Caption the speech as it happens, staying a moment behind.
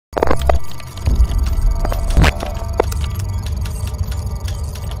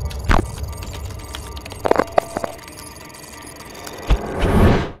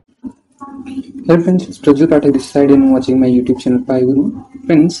Hello friends, it's Prajul this side and watching my YouTube channel pyGuru.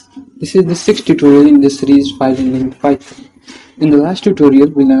 Friends, this is the 6th tutorial in this series file handling with Python. In the last tutorial,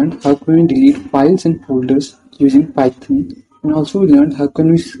 we learned how can we delete files and folders using Python, and also we learned how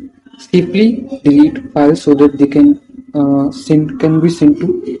can we safely delete files so that they can be sent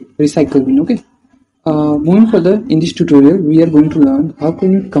to recycle bin. Okay. Moving further, in this tutorial, we are going to learn how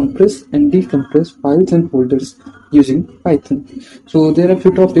can we compress and decompress files and folders using Python. So there are a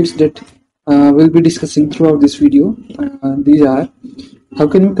few topics that we'll be discussing throughout this video. These are: how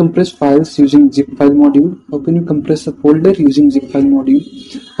can we compress files using zipfile module? How can we compress a folder using zipfile module?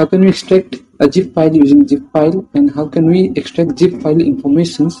 How can we extract a zip file using zipfile? And how can we extract zip file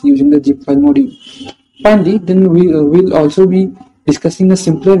informations using the zipfile module? Finally, then we will also be discussing a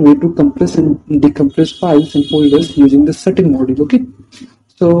simpler way to compress and decompress files and folders using the setting module. Okay,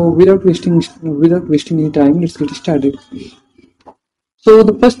 so without wasting any time, let's get started. So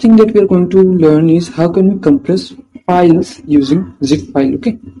the first thing that we are going to learn is how can we compress files using zip file.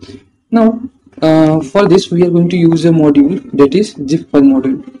 Okay, now for this we are going to use a module, that is zip file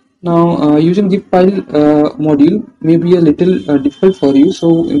module. Now using zip file module may be a little difficult for you,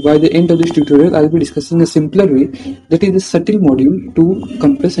 so by the end of this tutorial I'll be discussing a simpler way, that is the subtle module to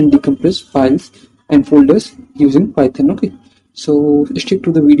compress and decompress files and folders using Python. Okay, so stick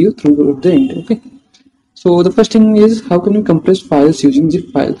to the video through the end. Okay, so the first thing is how can we compress files using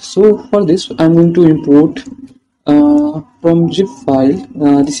zip file. So for this I'm going to import from zip file,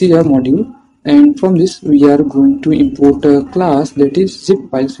 this is our module, and from this we are going to import a class, that is zip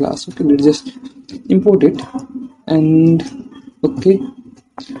file class. Okay, let's just import it. And okay,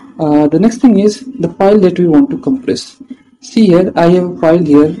 the next thing is the file that we want to compress. See here, I have a file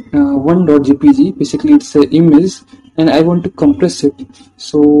here, 1.jpg. basically it's an image and I want to compress it.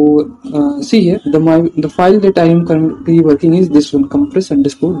 So see here, the file that I am currently working is this one,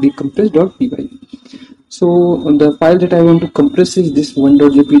 compress_decompress.py. So the file that I want to compress is this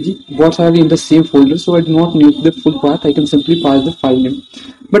 1.jpg. Both are in the same folder, so I do not need the full path. I can simply pass the file name.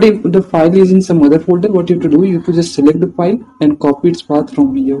 But if the file is in some other folder, what you have to do, you have to just select the file and copy its path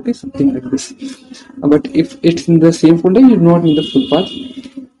from here. Okay, something like this. But if it's in the same folder, you do not need the full path.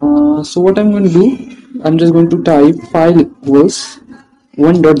 So what I'm going to do, I'm just going to type file equals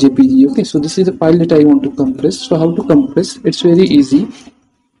 1.jpg. okay, so this is the file that I want to compress. So how to compress? It's very easy.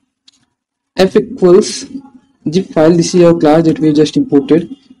 F equals zip file, this is our class that we just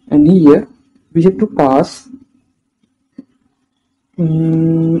imported, and here we have to pass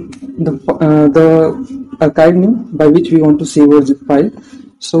the archive name by which we want to save our zip file.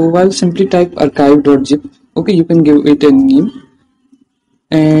 So I'll simply type archive.zip. okay, you can give it a name,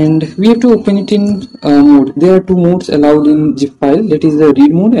 and we have to open it in mode. There are two modes allowed in zip file, that is the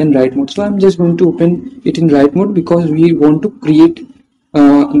read mode and write mode. So I'm just going to open it in write mode because we want to create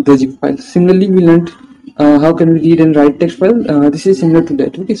the zip file. Similarly, we learned how can we read and write text file. This is similar to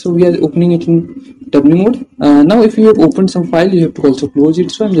that. Okay, so we are opening it in W mode. Now if you have opened some file, you have to also close it.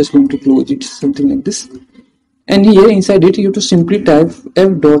 So I'm just going to close it, something like this. And here inside it, you have to simply type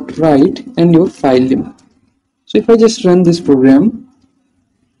f.write and your file name. So if I just run this program,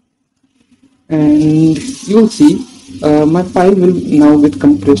 and you will see my file will now get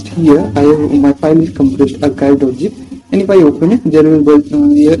compressed. Here I have my file is compressed archive.zip, and if I open it, there will be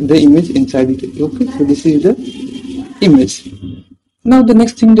the image inside it. Okay, so this is the image. Now the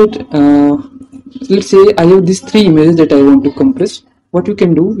next thing that let's say I have these three images that I want to compress. What you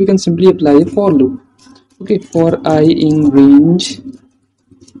can do, we can simply apply a for loop. Okay, for I in range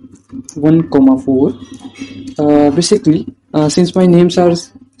 1,4. Basically, since my names are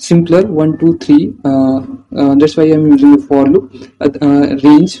simpler, 1, 2, 3, that's why I'm using a for loop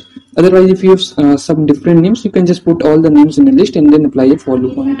range. Otherwise, if you have some different names, you can just put all the names in a list and then apply a for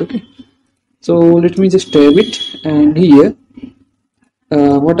loop on it. Okay, so let me just tab it, and here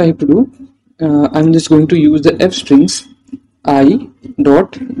what I have to do, I'm just going to use the f strings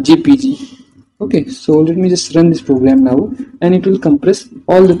i.jpg. okay, so let me just run this program now, and it will compress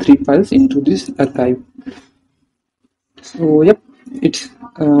all the three files into this archive. So yep, it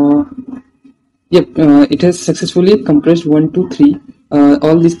has successfully compressed 1, 2, 3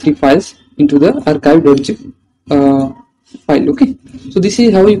 all these three files into the archive.zip file. Okay, so this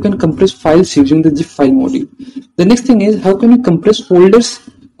is how you can compress files using the zip file module. The next thing is how can you compress folders,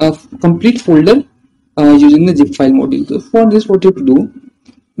 complete folder using the zip file module. So for this, what you have to do,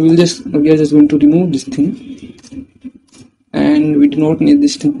 we are just going to remove this thing, and we do not need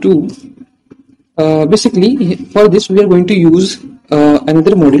this thing too. Basically, for this we are going to use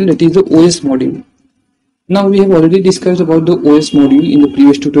another module, that is the OS module. Now we have already discussed about the OS module in the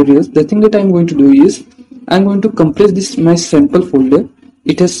previous tutorials. The thing that I am going to do is I am going to compress this my sample folder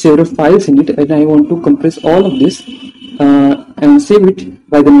it has several files in it, and I want to compress all of this and save it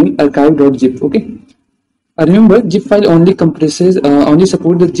by the name archive.zip. Okay. Remember, zip file only compresses, only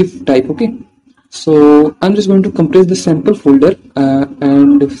support the zip type. Okay. So I'm just going to compress the sample folder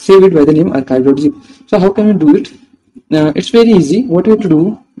and save it by the name archive.zip. So how can we do it? It's very easy. What we have to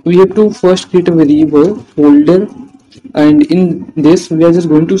do, we have to first create a variable folder, and in this we are just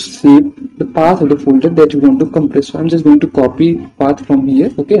going to save the path of the folder that we want to compress. So I'm just going to copy path from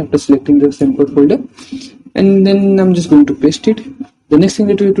here. Okay, after selecting the sample folder, and then I'm just going to paste it. The next thing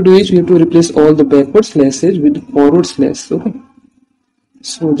that we have to do is we have to replace all the backward slashes with forward slash. Okay.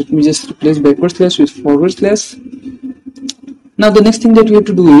 So let me just replace backward slash with forward slash. Now the next thing that we have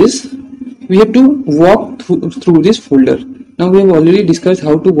to do is we have to walk through this folder. Now we have already discussed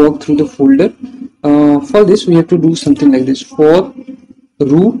how to walk through the folder. For this we have to do something like this: for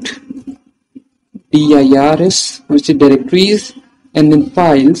root dirs, which is directories, and then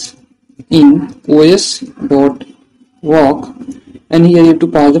files in os.walk, and here you have to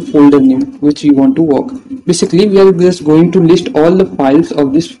pass the folder name which you want to walk. Basically we are just going to list all the files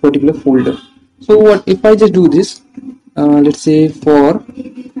of this particular folder. So what if I just do this, let's say for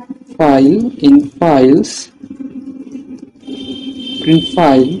file in files, print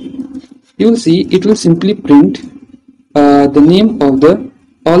file, you will see it will simply print the name of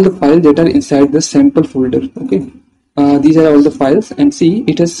all the files that are inside the sample folder. Okay, these are all the files, and see,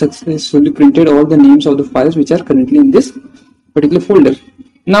 it has successfully printed all the names of the files which are currently in this particular folder.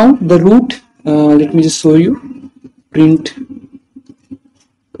 Now the root, let me just show you, print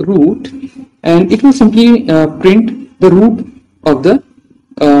root, and it will simply print the root of the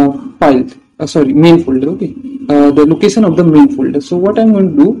file, main folder. Okay, the location of the main folder. So what I'm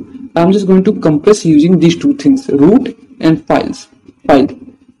going to do, I'm just going to compress using these two things, root and file.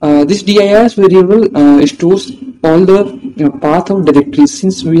 This dirs variable stores all the path of directories.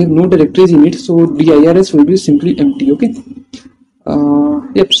 Since we have no directories in it, so dirs will be simply empty. Okay.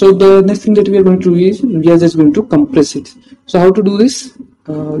 Yep. So the next thing that we are going to do is we are just going to compress it. So how to do this?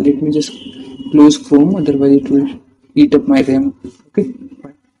 Let me just close Chrome, otherwise it will eat up my RAM. Okay.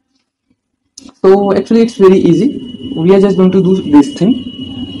 So actually it's very easy. We are just going to do this thing.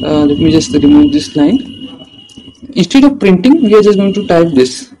 Let me just remove this line. Instead of printing, we are just going to type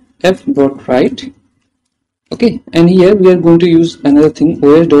this f.write. Okay, and here we are going to use another thing,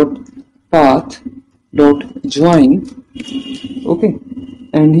 os.path.join. Okay,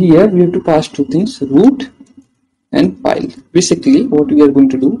 and here we have to pass two things, root and file. Basically what we are going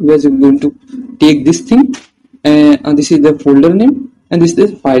to do, we are just going to take this thing, and this is the folder name and this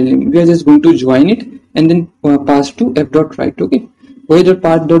is the file name. We are just going to join it and then pass to f.write. Okay,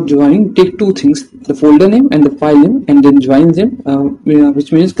 os.path.join, take two things, the folder name and the file name, and then join them,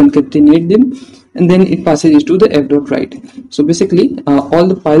 which means concatenate them, and then it passes it to the f.write. So basically all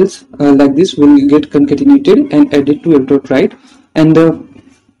the files like this will get concatenated and added to f.write, and the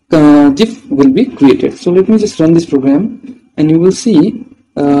zip will be created. So let me just run this program, and you will see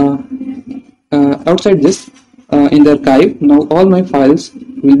outside this in the archive, now all my files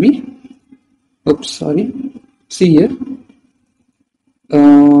will be, see here,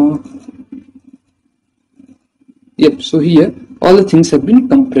 yep, so here all the things have been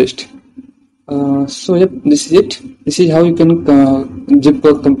compressed. So yep, this is it. This is how you can zip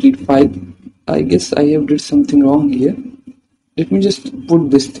a complete file. I guess I have did something wrong here. Let me just put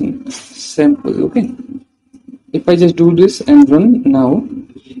this thing sample. Okay, if I just do this and run now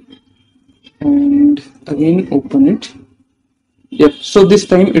and again open it, yep, so this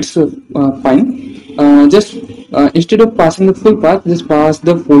time it's fine. Just instead of passing the full path, just pass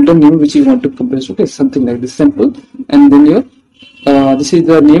the folder name which you want to compress. Okay, something like this, simple, and then your this is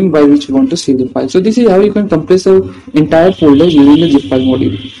the name by which you want to save the file. So this is how you can compress the entire folder using the zip file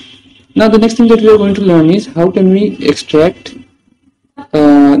module. Now the next thing that we are going to learn is how can we extract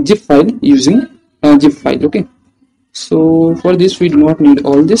zip file using zip file. Okay, so for this we do not need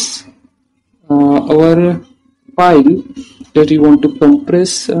all this. Our file that we want to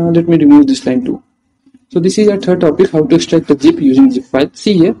compress, let me remove this line too. So this is our third topic, how to extract the zip using zip file.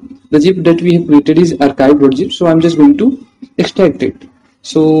 See here, the zip that we have created is archive.zip, so I'm just going to extract it.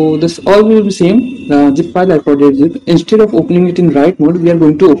 So this all will be same, zip file archive.zip. Instead of opening it in write mode, we are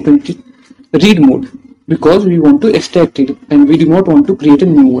going to open it read mode, because we want to extract it and we do not want to create a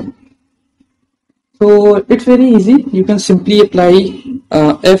new one. So it's very easy. You can simply apply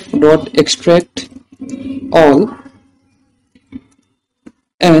f.extract all,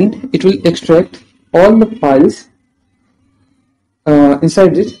 and it will extract all the files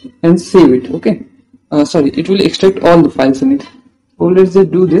inside it and save it. Okay, it will extract all the files in it. So let's just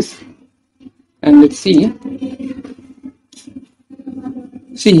do this and let's see.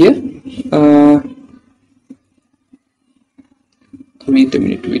 see here, wait a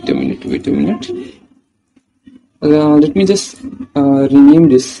minute. Let me just rename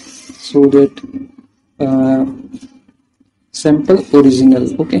this so that sample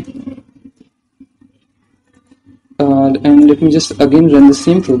original. Okay, and let me just again run the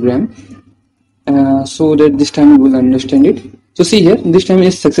same program so that this time you will understand it. So see here, this time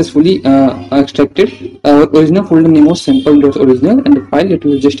is successfully extracted. Our original folder name was sample.original, and the file that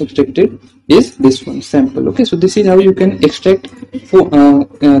we just extracted is this one, sample. Okay, so this is how you can extract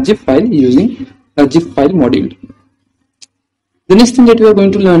zip file using a zip file module. The next thing that we are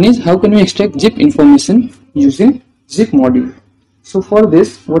going to learn is how can we extract zip information using zip module. So for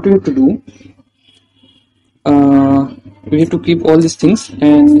this, what we have to do, we have to keep all these things,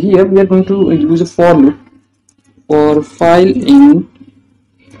 and here we are going to use a for loop for file in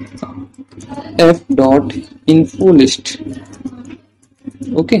f.info list.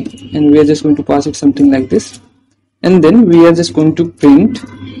 Okay, and we are just going to pass it something like this, and then we are just going to print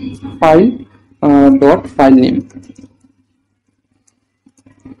file dot file name.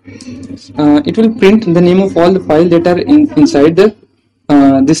 It will print the name of all the files that are inside the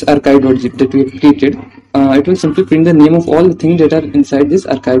this archive.zip that we have created. It will simply print the name of all the things that are inside this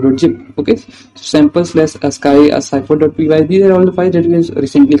archive.zip. Okay, so sample slash sky cipher.py, these are all the files that we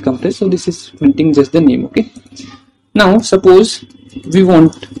recently compressed. So this is printing just the name. Okay, now suppose we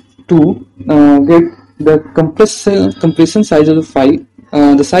want to get the compression size of the file,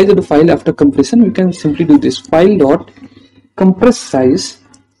 the size of the file after compression. We can simply do this file dot compress size.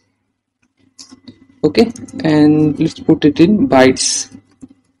 Okay, and let's put it in bytes,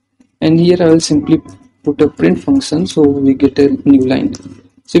 and here I will simply put a print function so we get a new line.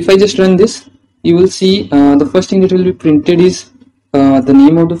 So if I just run this, you will see the first thing that will be printed is the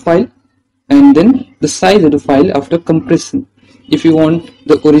name of the file and then the size of the file after compression. If you want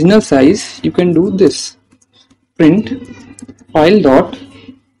the original size, you can do this, print file dot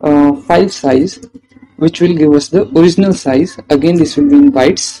file size, which will give us the original size. Again, this will be in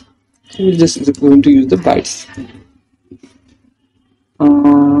bytes, so we're just going to use the bytes.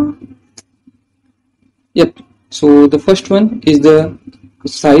 Yep, so the first one is the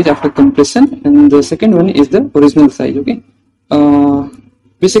size after compression and the second one is the original size. Okay,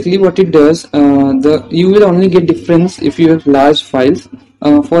 basically what it does, you will only get difference if you have large files.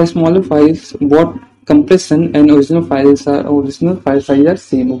 For smaller files, both compression and original file size are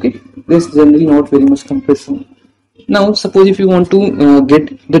same. Okay, there's generally not very much compression. Now suppose if you want to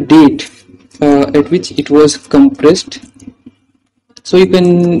get the date at which it was compressed, so you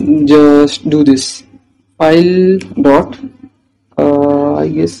can just do this file dot I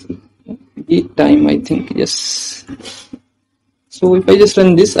guess date time, I think, yes. So if I just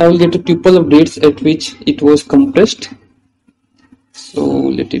run this, I will get a tuple of dates at which it was compressed. So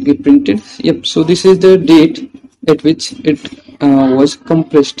let it get printed. Yep, so this is the date at which it was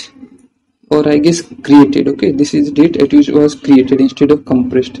compressed, or I guess created. Okay, this is the date at which it was created instead of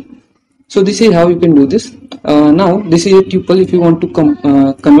compressed. So this is how you can do this. Now this is a tuple. If you want to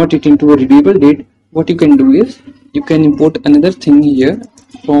convert it into a readable date, what you can do is you can import another thing here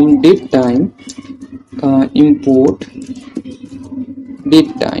from date time, import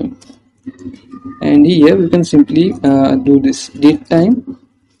date time, and here we can simply do this date time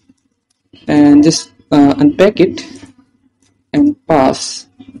and just unpack it and pass,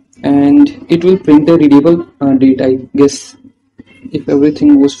 and it will print a readable date, I guess, if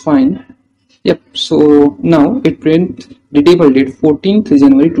everything was fine. Yep, so now it print readable date 14th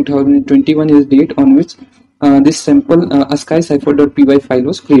January 2021 is the date on which this sample ASCII cipher.py file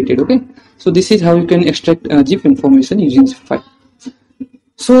was created. Okay, so this is how you can extract zip information using zip file.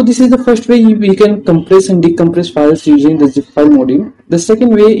 So this is the first way we can compress and decompress files using the zip file module. The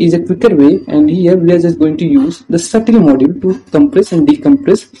second way is a quicker way, and here we are just going to use the subtle module to compress and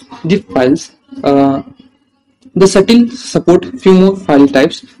decompress zip files. The subtle support few more file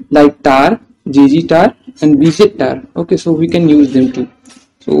types like tar, gztar and bztar. Okay, so we can use them too.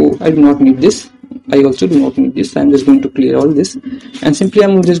 So I do not need this. I also do not need this. I'm just going to clear all this, and simply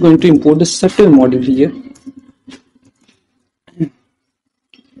I'm just going to import the subtle module here.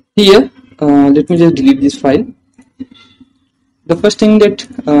 Here, let me just delete this file. The first thing that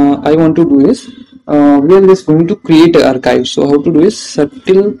I want to do is we are just going to create an archive. So how to do is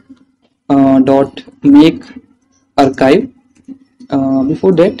subtle dot make archive.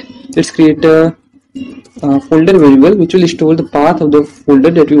 Before that, let's create a folder variable which will store the path of the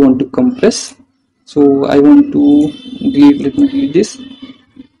folder that we want to compress. So I want to delete, let me delete this.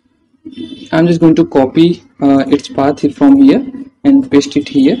 I'm just going to copy its path from here and paste it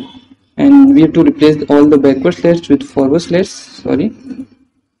here, and we have to replace all the backward slash with forward slash. Sorry,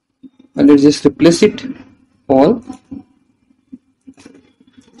 let's just replace it all.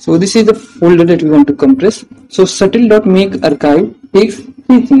 So this is the folder that we want to compress. So subtle.make archive takes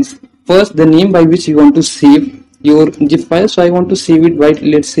three things. First, the name by which you want to save your zip file. So I want to save it by,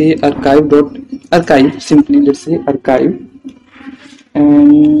 let's say, archive, simply let's say archive.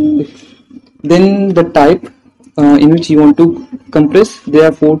 And then the type in which you want to compress. There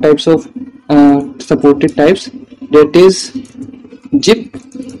are four types of supported types. That is zip,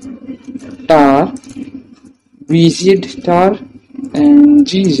 tar, bztar, and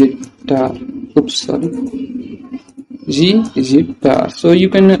gztar. Oops, sorry, gztar. So you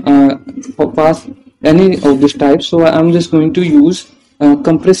can pass any of these types. So I'm just going to use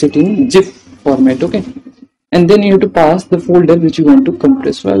compress it in zip format. Okay, and then you have to pass the folder which you want to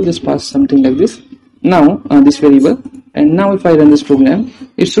compress. So I'll just pass something like this. Now this variable, and now if I run this program,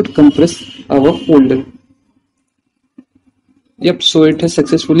 it should compress our folder. Yep, so it has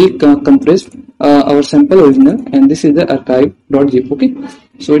successfully compressed our sample original, and this is the archive.zip. Okay,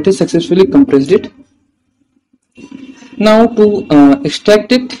 so it has successfully compressed it. Now to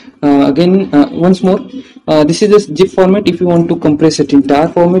extract it again once more, this is the zip format. If you want to compress it in tar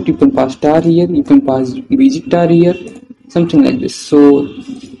format, you can pass tar here, you can pass bztar here, something like this. So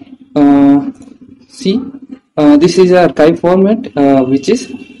see, this is a archive format which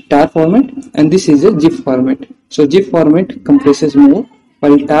is tar format, and this is a zip format. So zip format compresses more,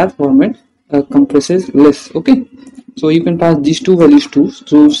 while tar format compresses less. Okay, so you can pass these two values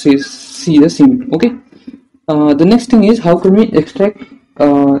to see the same. Okay, the next thing is, how can we extract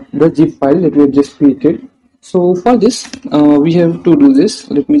the zip file that we have just created? So for this we have to do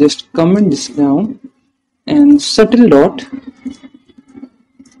this. Let me just comment this down, and subtle dot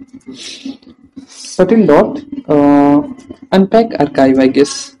unpack archive, I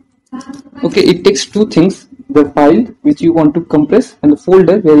guess. Okay, it takes two things: the file which you want to compress and the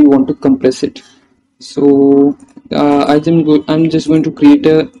folder where you want to compress it. So I'm just going to create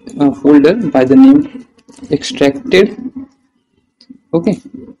a folder by the name extracted. Okay,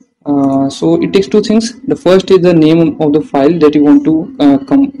 so it takes two things. The first is the name of the file that you want to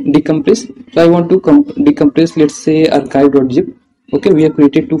decompress. So I want to decompress, let's say, archive.zip. Okay, we have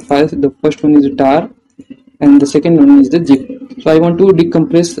created two files. The first one is the tar, and the second one is the zip. So I want to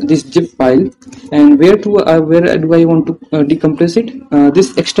decompress this zip file, and where do I want to decompress it?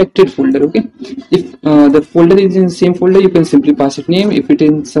 This extracted folder. Okay, if the folder is in the same folder, you can simply pass it name. If it is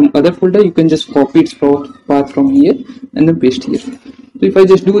in some other folder, you can just copy its path from here and then paste here. So if I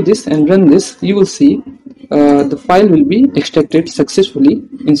just do this and run this, you will see the file will be extracted successfully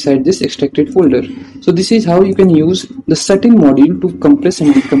inside this extracted folder. So this is how you can use the setting module to compress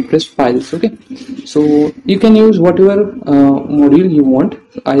and decompress files. Okay, so you can use whatever module you want.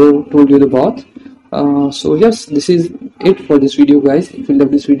 I have told you the path. So yes, this is it for this video, guys. If you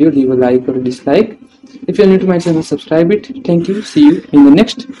love this video, leave a like or a dislike. If you are new to my channel, subscribe it. Thank you. See you in the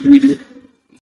next video.